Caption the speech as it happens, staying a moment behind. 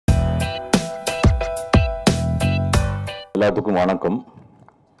எல்லாத்துக்கும் வணக்கம்.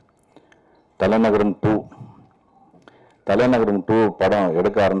 தலைநகரம் 2 தலைநகரம் 2 படம்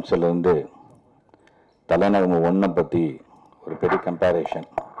எடுக்க ஆரம்பிச்சதுலேருந்து தலைநகரம் 1 பற்றி ஒரு பெரிய கம்பேரிஷன்.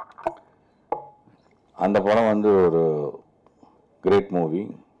 அந்த படம் வந்து ஒரு கிரேட் மூவி.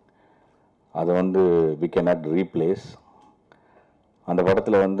 அதை வந்து வி கேன் நாட் ரீப்ளேஸ். அந்த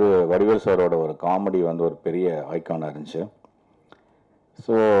படத்தில் வந்து வடிவேல் சாரோட ஒரு காமெடி வந்து ஒரு பெரிய ஐக்கானாக இருந்துச்சு.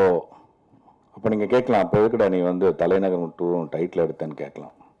 ஸோ அப்போ நீங்கள் கேட்கலாம், அப்போ எதுக்குடா நீ வந்து தலைநகரம் 2 டைட்டில் எடுத்தேன்னு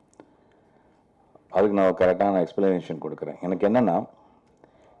கேட்கலாம். அதுக்கு நான் கரெக்டான எக்ஸ்பிளனேஷன் கொடுக்குறேன். எனக்கு என்னென்னா,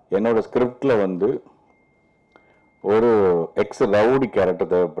 என்னோடய ஸ்கிரிப்டில் வந்து ஒரு எக்ஸ் ரவுடி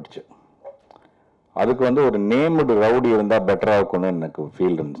கேரக்டர் தேவைப்பட்டுச்சு. அதுக்கு வந்து ஒரு நேம்டு ரவுடி இருந்தால் பெட்டராக இருக்கும்னு எனக்கு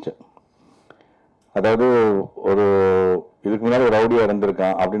ஃபீல் இருந்துச்சு. அதாவது ஒரு இதுக்கு முன்னாடி ரவுடியாக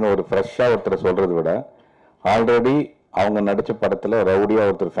இருந்திருக்கான் அப்படின்னு ஒரு ஃப்ரெஷ்ஷாக ஒருத்தரை சொல்கிறத விட, ஆல்ரெடி அவங்க நடித்த படத்தில் ரவுடியாக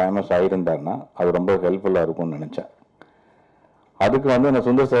ஒருத்தர் ஃபேமஸ் ஆகியிருந்தாருன்னா அது ரொம்ப ஹெல்ப்ஃபுல்லாக இருக்கும்னு நினச்சேன். அதுக்கு வந்து அந்த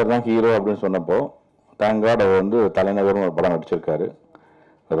சுந்தர் சார் தான் ஹீரோ அப்படின்னு சொன்னப்போ, தேங்க் காட் அவர் வந்து தலைநகர்னு ஒரு படம் நடிச்சிருக்காரு,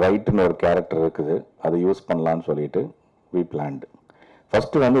 ரைட்டுன்னு ஒரு கேரக்டர் இருக்குது, அதை யூஸ் பண்ணலான்னு சொல்லிட்டு வி பிளான்டு.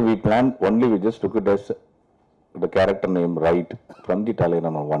 ஃபஸ்ட்டு வந்து we plan only we just took it as the character name right from the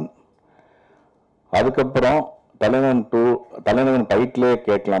தலைநகரம் 1. அதுக்கப்புறம் தலைநகரம் 2 தலைநகரம் டைட்டிலே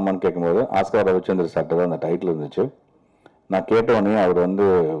கேட்கலாமான்னு கேட்கும்போது ஆஸ்கார் ரவிச்சந்திர சார்ட்ட தான் அந்த டைட்டில் இருந்துச்சு. நான் கேட்ட உடனே அவர் வந்து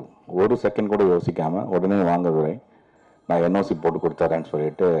ஒரு செகண்ட் கூட யோசிக்காமல் உடனே வாங்க துரை, நான் என்ஓசி போட்டு கொடுத்தாரேன்னு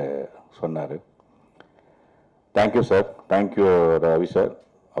சொல்லிட்டு சொன்னார். Thank you sir, thank you Ravi sir,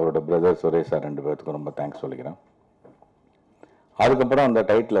 அவரோட பிரதர் சுரேஷ் சார், 2 பேர்த்துக்கும் ரொம்ப தேங்க்ஸ் சொல்லிக்கிறேன். அதுக்கப்புறம் அந்த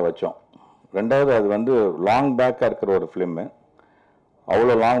டைட்டில் வச்சோம். ரெண்டாவது, அது வந்து லாங் பேக்காக இருக்கிற ஒரு ஃபிலிம்மு.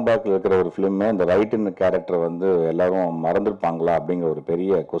 அவ்வளோ லாங் பேக்கில் இருக்கிற ஒரு ஃபிலிம்மு, இந்த ரைட்டுன்னு கேரக்டர் வந்து எல்லோரும் மறந்துருப்பாங்களா அப்படிங்கிற ஒரு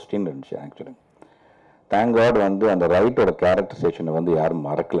பெரிய கொஸ்டின் இருந்துச்சு. ஆக்சுவலி தேங்க் காட் வந்து அந்த ரைட்டோட கேரக்டரைசேஷனை வந்து யாரும்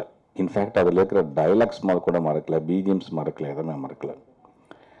மறக்கலை. இன்ஃபேக்ட் அதில் இருக்கிற டைலாக்ஸ் கூட மறக்கலை, பிஜிஎம்ஸ் மறக்கலை, எதுவுமே மறக்கலை.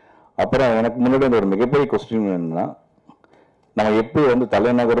 அப்புறம் எனக்கு முன்னாடி அந்த ஒரு மிகப்பெரிய கொஸ்டின் என்னன்னா, நம்ம எப்படி வந்து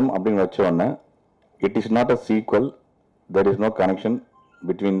தலைநகரம் அப்படின்னு வச்சோடனே it is not a sequel, there is no connection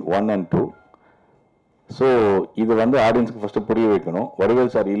between 1 and 2. So இது வந்து ஆடியன்ஸுக்கு ஃபஸ்ட்டு புரிய வைக்கணும்,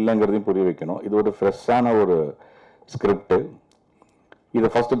 வடிவேல் சார் இல்லைங்கிறதையும் புரிய வைக்கணும். இது ஒரு ஃப்ரெஷ்ஷான ஒரு ஸ்கிரிப்டு, இதை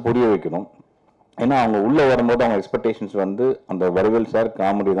ஃபஸ்ட்டு புரிய வைக்கணும். ஏன்னா அவங்க உள்ளே வரும்போது அவங்க எக்ஸ்பெக்டேஷன்ஸ் வந்து அந்த வடிவேல் சார்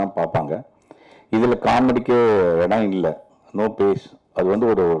காமெடி தான் பார்ப்பாங்க. இதில் காமெடிக்கு இடம் இல்லை, நோ பேஸ். அது வந்து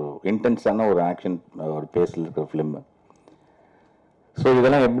ஒரு இன்டென்ஸான ஒரு ஆக்ஷன் ஒரு பேஸில் இருக்கிற ஃபிலிம்மு. ஸோ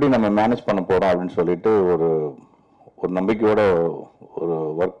இதெல்லாம் எப்படி நம்ம மேனேஜ் பண்ண போகிறோம் அப்படின்னு சொல்லிட்டு ஒரு நம்பிக்கையோட ஒரு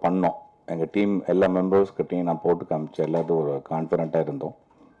ஒர்க் பண்ணோம். எங்கள் டீம் எல்லா மெம்பர்ஸ்கிட்டையும் நான் போட்டு காமிச்சேன், எல்லாத்துக்கும் ஒரு கான்ஃபிடண்ட்டாக இருந்தோம்.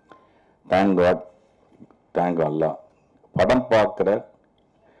 தேங்க் காட், தேங்க் அல்லா. படம் பார்க்குற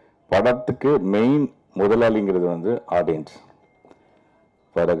படத்துக்கு மெயின் முதலாளிங்கிறது வந்து audience.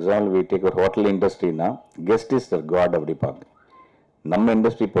 For example we take ஒரு hotel இண்டஸ்ட்ரினா guest is the God அப்படி பார்க்க. நம்ம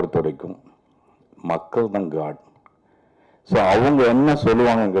இண்டஸ்ட்ரி பொறுத்த வரைக்கும் மக்கள் தான் காட். ஸோ அவங்க என்ன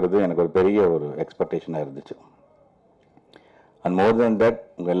சொல்லுவாங்கங்கிறது எனக்கு ஒரு பெரிய ஒரு எக்ஸ்பெக்டேஷனாக இருந்துச்சு. அண்ட் மோர் தென் தட்,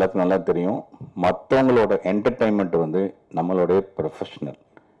 உங்கள் எல்லாத்துக்கும் நல்லா தெரியும், மற்றவங்களோட என்டர்டெயின்மெண்ட் வந்து நம்மளுடைய ப்ரொஃபஷ்னல்.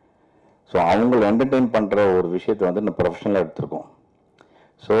 ஸோ அவங்கள என்டர்டெயின் பண்ணுற ஒரு விஷயத்தை வந்து நம்ம ப்ரொஃபஷ்னலாக எடுத்திருக்கோம்.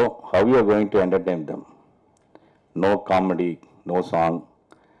 So how you are going to entertain them? No comedy, no song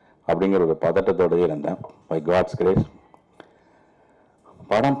அப்படிங்கிற ஒரு பதட்டத்தோடய இருந்தேன். பை காட்ஸ் கிரேஸ்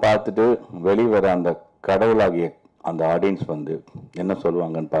படம் பார்த்துட்டு வெளிவர அந்த கடவுளாகிய அந்த ஆடியன்ஸ் வந்து என்ன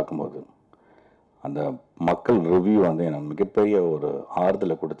சொல்லுவாங்கன்னு பார்க்கும்போது, அந்த மக்கள் ரிவ்யூ வந்து எனக்கு மிகப்பெரிய ஒரு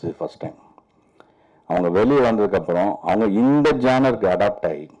ஆறுதலை கொடுத்து ஃபஸ்ட் டைம். அவங்க வெளியே வந்ததுக்கப்புறம் அவங்க இந்த ஜானருக்கு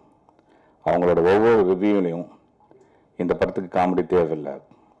அடாப்ட் ஆகி அவங்களோட ஒவ்வொரு ரிவ்யூலையும் இந்த படத்துக்கு காமெடி தேவையில்லை,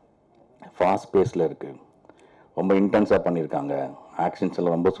 ஃபாஸ்ட் பேஸில் இருக்குது, ரொம்ப இன்டென்ஸாக பண்ணியிருக்காங்க, ஆக்ஷன்ஸ்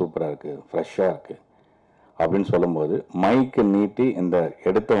எல்லாம் ரொம்ப சூப்பராக இருக்குது, ஃப்ரெஷ்ஷாக இருக்குது அப்படின்னு சொல்லும்போது மைக்கு நீட்டி இந்த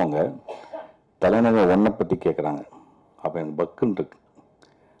எடுத்தவங்க தலைநகர் 1 பற்றி கேட்குறாங்க. அப்போ எனக்கு பக்குன்னு இருக்கு.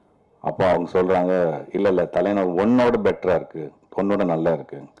 அப்போ அவங்க சொல்கிறாங்க, இல்லை தலைநகர் 1ஓட பெட்டராக இருக்குது, 1ஓட நல்லா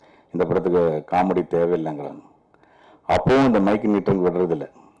இருக்குது, இந்த படத்துக்கு காமெடி தேவையில்லைங்கிறாங்க. அப்போவும் இந்த மைக்கு நீட்டுங்க விடுறதில்லை.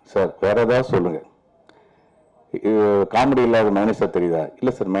 சார் வேறு ஏதாவது சொல்லுங்கள், காமெடி இல்லாத மைனஸாக தெரியுதா?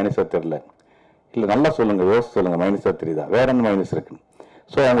 இல்லை சார் மைனஸாக தெரியல. இல்லை நல்லா சொல்லுங்கள், யோசிச்சு சொல்லுங்கள், மைனஸாக தெரியுதா? வேற என்ன மைனஸ் இருக்குன்னு.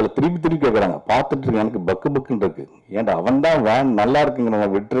 ஸோ அவங்கள திருப்பி கேட்குறாங்க. பார்த்துட்டு இருக்கு, எனக்கு பக்குன்னு இருக்கு. ஏன்டா அவன் தான் வேன் நல்லா இருக்குங்கிறவங்க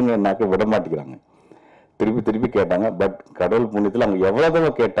விட்டுருங்கன்னாக்க விட மாட்டேங்கிறாங்க. திருப்பி கேட்டாங்க. பட் கடவுள் புண்ணியத்தில் அவங்க எவ்வளோ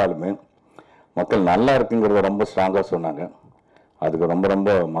கேட்டாலுமே மக்கள் நல்லா இருக்குங்கிறத ரொம்ப ஸ்ட்ராங்காக சொன்னாங்க. அதுக்கு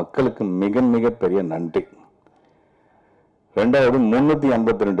ரொம்ப மக்களுக்கு மிக பெரிய நன்றி. ரெண்டாவது,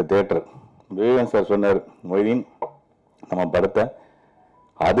 352 தேட்டர். விவேகன் சார் சொன்னார், மொய்தீன் நம்ம படத்தை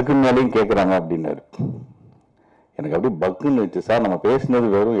அதுக்கு மேலேயும் கேட்குறாங்க அப்படின்னாரு. எனக்கு அப்படியே பக்குன்னு வச்சு, சார் நம்ம பேசினது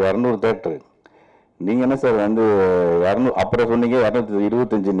வெறும் 200 தேட்டரு, நீங்கள் என்ன சார் வந்து 200 அப்புறம் சொன்னீங்க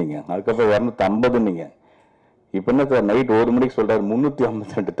 225 நீங்கள், அதுக்கப்புறம் 250 நீங்கள், இப்போ என்ன சார் நைட் 1 மணிக்கு சொல்கிறாரு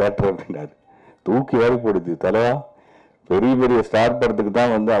 352 தேட்டர் அப்படின்றாரு. தூக்கி வாரி போடுது தலைவா. பெரிய பெரிய ஸ்டார் படத்துக்கு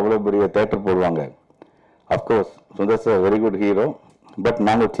தான் வந்து அவ்வளோ பெரிய தேட்டர் போடுவாங்க. Of course Sundar sir very good hero. But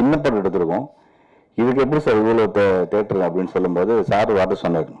நாங்கள் சின்ன படம் எடுத்திருக்கோம், இதுக்கு எப்படி சார் இவ்வளோ தேட்டர் அப்படின்னு சொல்லும்போது சார் வாட்ட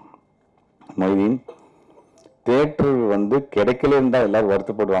சொன்னார், மொய்தீன் தேட்டர் வந்து கிடைக்கலன்னு தான் எல்லாரும்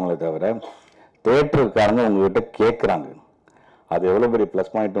வருத்தப்படுவாங்களே தவிர தேட்டருக்காரங்க உங்ககிட்ட கேட்குறாங்க, அது எவ்வளோ பெரிய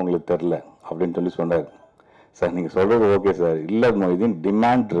ப்ளஸ் பாயிண்ட் உங்களுக்கு தெரில அப்படின்னு சொல்லி சொன்னார். சார் நீங்கள் சொல்கிறது ஓகே சார், இல்லை மொய்தீன்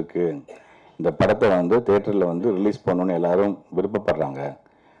டிமாண்ட் இருக்குது, இந்த படத்தை வந்து தேட்டரில் வந்து ரிலீஸ் பண்ணணுன்னு எல்லாரும் விருப்பப்படுறாங்க,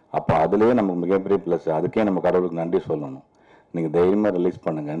 அப்போ அதுலேயே நமக்கு மிகப்பெரிய ப்ளஸ், அதுக்கே நம்ம கடவுளுக்கு நன்றி சொல்லணும், நீங்கள் தைரியமாக ரிலீஸ்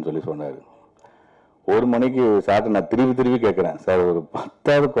பண்ணுங்கன்னு சொல்லி சொன்னார். 1 மணிக்கு சார் நான் திருப்பி கேட்குறேன், சார் ஒரு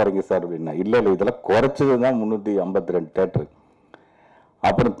 10வது குறைங்க சார் அப்படின்னா, இல்லை இதெல்லாம் குறைச்சது தான் 352 தேட்டரு.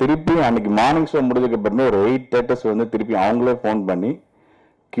 அப்புறம் திருப்பி அன்னைக்கு மார்னிங் ஷோ முடிஞ்சதுக்கு அப்புறமே ஒரு 8 தேட்டர்ஸ் வந்து திருப்பி அவங்களே ஃபோன் பண்ணி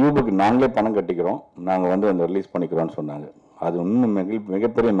கியூபுக்கு நாங்களே பணம் கட்டிக்கிறோம், நாங்கள் வந்து அந்த ரிலீஸ் பண்ணிக்கிறோன்னு சொன்னாங்க. அது இன்னும்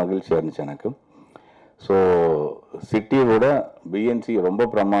மிகப்பெரிய மகிழ்ச்சியாக இருந்துச்சு எனக்கு. ஸோ சிட்டியோட பிஎன்சி ரொம்ப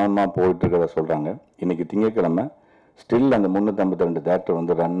பிரமாதமாக போயிட்டு இருக்கிறத சொல்கிறாங்க. இன்றைக்கி திங்கட்கிழமை ஸ்டில் அந்த 352 தேட்டர்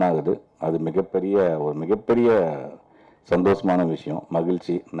வந்து ரன் ஆகுது. அது மிகப்பெரிய சந்தோஷமான விஷயம்,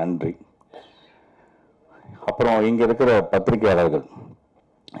 மகிழ்ச்சி, நன்றி. அப்புறம் இங்கே இருக்கிற பத்திரிகையாளர்கள்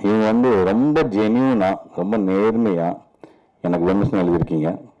இவங்க வந்து ரொம்ப ஜென்யூனாக ரொம்ப நேர்மையாக எனக்கு விமர்சனம் எழுதியிருக்கீங்க,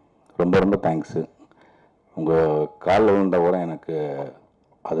 ரொம்ப ரொம்ப தேங்க்ஸு. உங்கள் காலில் விழுந்த கூட எனக்கு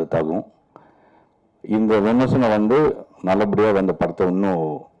அது தகும். இந்த விமர்சனம் வந்து நல்லபடியாக அந்த படத்தை இன்னும்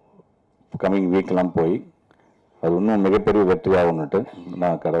கம்மிங் வீக்கெலாம் போய் அது இன்னும் மிகப்பெரிய வெற்றியாகும்னுட்டு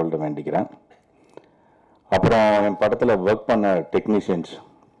நான் கடவுள்கிட்ட வேண்டிக்கிறேன். அப்புறம் என் படத்தில் ஒர்க் பண்ண டெக்னீஷியன்ஸ்,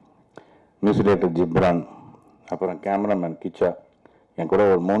 மியூசிக் டைரக்டர் ஜிப்ரான், அப்புறம் கேமராமேன் கிச்சா, என் கூட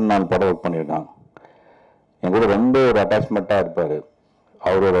ஒரு 3-4 படம் ஒர்க் பண்ணியிருக்கான். என் கூட ரொம்ப ஒரு அட்டாச்மெண்ட்டாக இருப்பார்.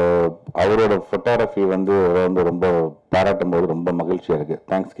 அவரோட ஃபோட்டோகிராஃபி வந்து ரொம்ப பாராட்டும் போது ரொம்ப மகிழ்ச்சியாக இருக்குது.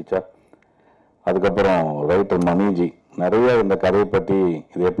 தேங்க்ஸ் கிச்சா. அதுக்கப்புறம் ரைட்டர் மணிஜி நிறைய இந்த கதையை பற்றி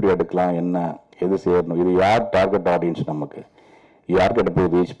இது எப்படி எடுக்கலாம், என்ன எது செய்யணும், இது யார் டார்கெட் ஆடியன்ஸ், நமக்கு யார்கிட்ட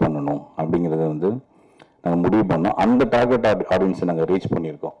போய் ரீச் பண்ணணும் அப்படிங்கிறத வந்து நாங்கள் முடிவு பண்ணோம். அந்த டார்கெட் ஆடியன்ஸை நாங்கள் ரீச்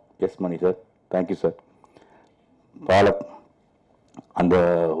பண்ணியிருக்கோம். எஸ் மணி சார், தேங்க்யூ சார். பாலக் அந்த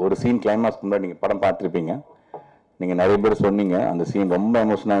ஒரு சீன் கிளைமாக்ஸ்க்கு முன்னாடி நீங்கள் படம் பார்த்துருப்பீங்க, நீங்கள் நிறைய பேர் சொன்னீங்க அந்த சீன் ரொம்ப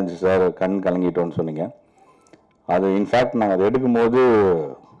எமோஷனாக இருந்துச்சு சார், கண் கலங்கிட்டோன்னு சொன்னீங்க. அது இன்ஃபேக்ட் நாங்கள் அதை எடுக்கும்போது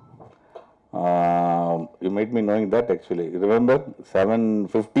you might me knowing that actually remember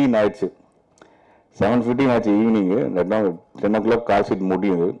 7:15 ஆயிடுச்சு. 7:15 ஆச்சு ஈவினிங்கு. 10 o'clock கால் ஷீட்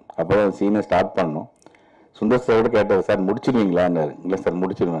முடியுது. அப்போ தான் சீனை ஸ்டார்ட் பண்ணோம். சுந்தர் சாரோட கேட்டார், சார் முடிச்சிடுவீங்களான்னாரு. இல்லை சார்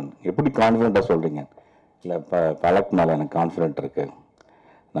முடிச்சிடுவேன். எப்படி கான்ஃபிடென்ட்டாக சொல்கிறீங்க? இல்லை பழக்கு மேலே எனக்கு கான்ஃபிடென்ட் இருக்குது,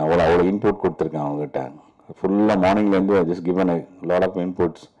 நான் அவ்வளோ இன்புட் கொடுத்துருக்கேன் அவங்ககிட்ட, ஃபுல்லாக மார்னிங்லேருந்து just given lot of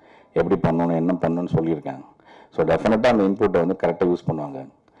inputs, எப்படி பண்ணணும் என்ன பண்ணணும்னு சொல்லியிருக்கேன். ஸோ டெஃபினட்டாக அந்த இன்புட்டை வந்து கரெக்டாக யூஸ் பண்ணுவாங்க.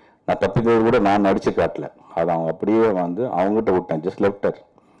 நான் தப்பித்தது கூட நான் நடிச்சு காட்டல, அதை அவங்க அப்படியே வந்து அவங்ககிட்ட விட்டேன், ஜஸ்ட் லெஃப்டர்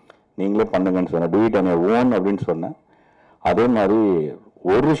நீங்களே பண்ணுங்கன்னு சொன்னேன், do it on your own அப்படின்னு சொன்னேன். அதே மாதிரி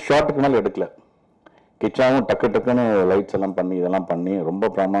ஒரு ஷாட்டுக்கு மேலே எடுக்கல. கிச்சாவும் டக்குன்னு லைட்ஸ் எல்லாம் பண்ணி இதெல்லாம் பண்ணி ரொம்ப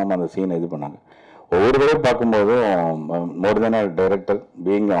பிரமாதமாக அந்த சீனை இது பண்ணாங்க. ஒவ்வொரு தடவை பார்க்கும்போதும் மோர் தென் டைரக்டர்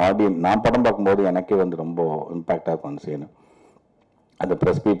பீயிங் ஆடியன், நான் படம் பார்க்கும்போது எனக்கே வந்து ரொம்ப இம்பேக்டாக இருக்கும் அந்த சீனு. அந்த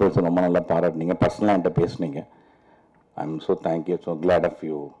ப்ரெஸ் பீப்புள்ஸ் ரொம்ப நல்லா பாராட்டினீங்க, பர்சனலாக என்கிட்ட பேசுனீங்க. I am so thank you, so glad of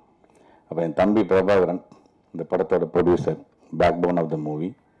you. அப்புறம் என் தம்பி பிரபாகரன், இந்த படத்தோட producer, back phone of the movie,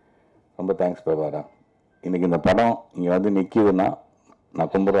 ரொம்ப தேங்க்ஸ் பிரபாகரா. இன்றைக்கி இந்த படம் இங்கே வந்து நிற்கிதுன்னா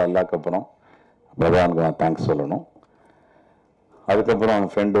நான் கும்பிட்ற எல்லாக்கப்புறம் பிரபாகரனுக்கு நான் தேங்க்ஸ் சொல்லணும். அதுக்கப்புறம்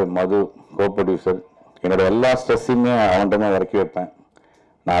அவன் ஃப்ரெண்டு மது, கோ ப்ரொடியூசர், என்னோட எல்லா ஸ்ட்ரெஸ்ஸையுமே அவன்கிட்ட தான் இறக்கி வைப்பேன்.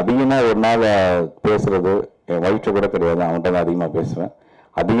 நான் அதிகமாக ஒரு நாள் பேசுகிறது என் ஒய்ஃப்ட்ட கூட கிடையாது, அவன்கிட்ட தான் அதிகமாக பேசுவேன்.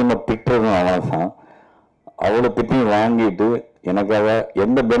 அதிகமாக திட்டுறதும் அவன் தான். அவ்வளோ திட்டையும் வாங்கிட்டு எனக்காக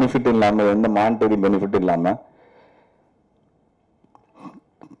எந்த பெனிஃபிட்டும் இல்லாமல், எந்த மானிட்டரி பெனிஃபிட்டும் இல்லாமல்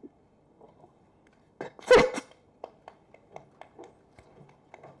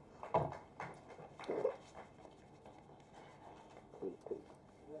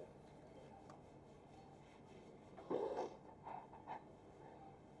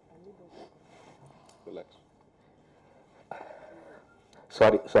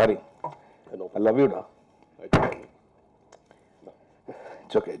sorry I love you da.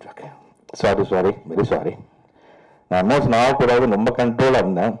 It's okay sorry very sorry. நான் எமோஷன் ஆகக்கூடாது, ரொம்ப கண்ட்ரோலாக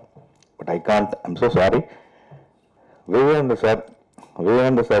இருந்தேன், but I can't. I'm so sorry.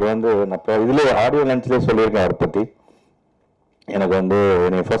 Vivekananda sir வந்து நான் இதில் ஆடியோ லன்ச்லேயே சொல்லியிருக்கேன் அவரை பற்றி. எனக்கு வந்து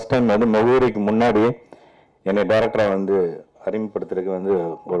என்னை ஃபர்ஸ்ட் டைம் வந்து மொகூரிக்கு முன்னாடியே என்னை டைரக்டராக வந்து அறிமுகப்படுத்துறதுக்கு வந்து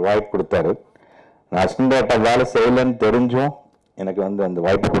ஒரு வாய்ப்பு கொடுத்தாரு. நான் அசிஸ்டன்ட் டைரக்டர் வேலை செய்யலைன்னு தெரிஞ்சும் எனக்கு வந்து அந்த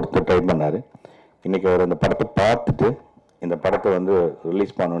வாய்ப்பு கொடுத்து ட்ரை பண்ணார். இன்றைக்கி அவர் அந்த படத்தை பார்த்துட்டு இந்த படத்தை வந்து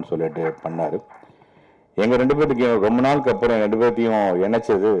ரிலீஸ் பண்ணணும்னு சொல்லிட்டு பண்ணார். எங்கள் 2 பேர்த்துக்கும் ரொம்ப நாளுக்கு அப்புறம் 2 பேர்த்தையும்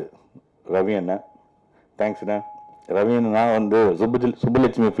இணைச்சது ரவி அண்ணன். தேங்க்ஸ்ண்ணே. ரவி அண்ணா வந்து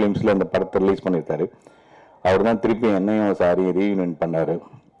சுப்புலட்சுமி ஃபிலிம்ஸில் அந்த படத்தை ரிலீஸ் பண்ணியிருக்காரு. அவர் தான் திருப்பி என்னையும் சாரி ரீயூனியன் பண்ணார்.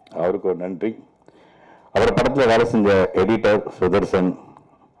 அவருக்கு ஒரு நன்றி. அவர் படத்தில் வேலை செஞ்ச editor Sudarshan,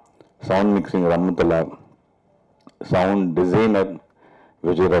 sound mixing ரம்முத்தலா, sound designer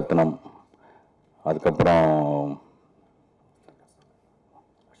Vijayaratnam, அதுக்கப்புறம்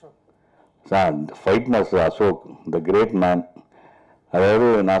fight master Ashok, the great man. அதாவது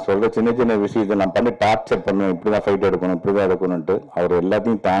நான் சொல்கிற சின்ன சின்ன விஷயத்தை நான் பண்ணி டார்ச்சர் பண்ணுவேன், இப்படி தான் ஃபைட் எடுக்கணும், இப்படி தான் எடுக்கணுன்ட்டு அவர்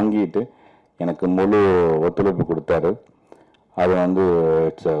எல்லாத்தையும் தாங்கிட்டு எனக்கு முழு ஒத்துழைப்பு கொடுத்தாரு. அது வந்து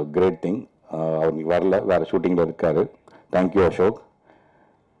இட்ஸ் அ கிரேட் திங். அவர் வரல, வேறு ஷூட்டிங்கில் இருக்கார். தேங்க்யூ அசோக்.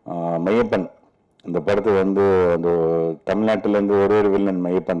 மையப்பன் இந்த படத்தை வந்து அந்த தமிழ்நாட்டிலேருந்து ஒரு வில்லன்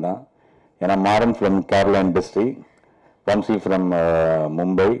மையப்பன் தான். ஏன்னா Maran from Kerala industry, Vamsi from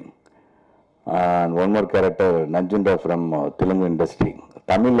Mumbai, and one more character Nanjunda from Telugu industry.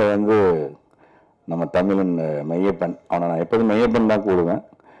 தமிழில் வந்து நம்ம தமிழன் மையப்பன். அவனை நான் எப்போதும் மையப்பன் தான் கூடுவேன்.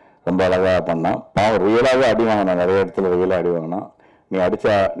 ரொம்ப அழகாக பண்ணான். பாவம் ரியலாகவே அடி வாங்கினான், நிறைய இடத்துல ரியலாக அடி வாங்கினான்.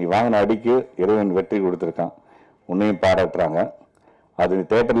 நீ வாங்கின அடிக்கு இறைவன் வெற்றி கொடுத்துருக்கான். உன்னையும் பாராட்டுறாங்க. அது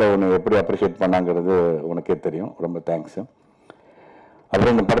தேட்டரில் உன்னை எப்படி அப்ரிஷியேட் பண்ணாங்கிறது உனக்கே தெரியும். ரொம்ப தேங்க்ஸு.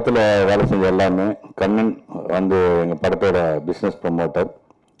 அப்புறம் இந்த படத்தில் வேலை செஞ்ச எல்லாமே, கண்ணன் வந்து எங்கள் படத்தோட பிஸ்னஸ் ப்ரமோட்டர்.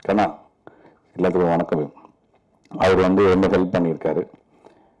 கண்ணா எல்லாத்துக்கும் வணக்கம். அவர் வந்து ரொம்ப ஹெல்ப் பண்ணியிருக்காரு.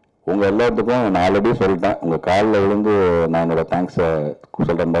 உங்கள் எல்லாத்துக்கும் நான் ஆல்ரெடி சொல்லிட்டேன், உங்கள் காலில் விழுந்து நான் என்னோட தேங்க்ஸை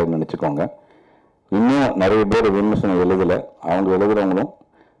சொல்கிற மாதிரி நினச்சிக்கோங்க. இன்னும் நிறைய பேர் விமர்சனம் எழுதலை. அவங்க எழுதுகிறவங்களும்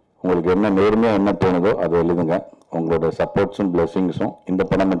உங்களுக்கு என்ன நேர்மையாக என்ன தோணுதோ அதை எழுதுங்க. உங்களோட சப்போர்ட்ஸும் பிளெஸிங்ஸும் இந்த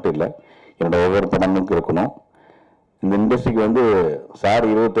படம் மட்டும் இல்லை, என்னோட ஒவ்வொரு படமும் இருக்கணும். இந்த இண்டஸ்ட்ரிக்கு வந்து சார்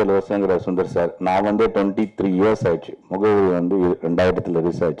 27 வருஷங்கிற சுந்தர் சார், நான் வந்து 23 இயர்ஸ் ஆயிடுச்சு. முகவரி வந்து 2000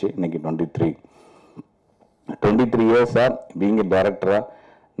 ரிலீஸ் ஆயிடுச்சு. இன்னைக்கு 23 இயர்ஸ் சார் பீங்க டைரக்டராக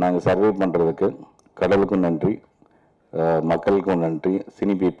நாங்கள் சர்வே பண்ணுறதுக்கு கடவுளுக்கும் நன்றி, மக்களுக்கும் நன்றி,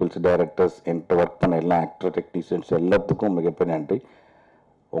 சினி பீப்புள்ஸ், டைரக்டர்ஸ், என்கிட்ட ஒர்க் பண்ண எல்லா ஆக்டர் டெக்னீஷியன்ஸ் எல்லாத்துக்கும் மிகப்பெரிய நன்றி.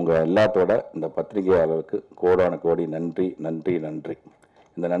 உங்கள் எல்லாத்தோட இந்த பத்திரிகையாளருக்கு கோடான கோடி நன்றி நன்றி நன்றி.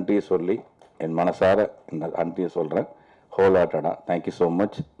 இந்த நன்றியை சொல்லி என் மனசார இந்த நன்றியை சொல்கிறேன். Whole ஹார்ட்டடாக thank you so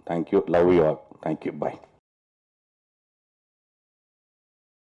much. Thank you. Love you all. Thank you. Bye.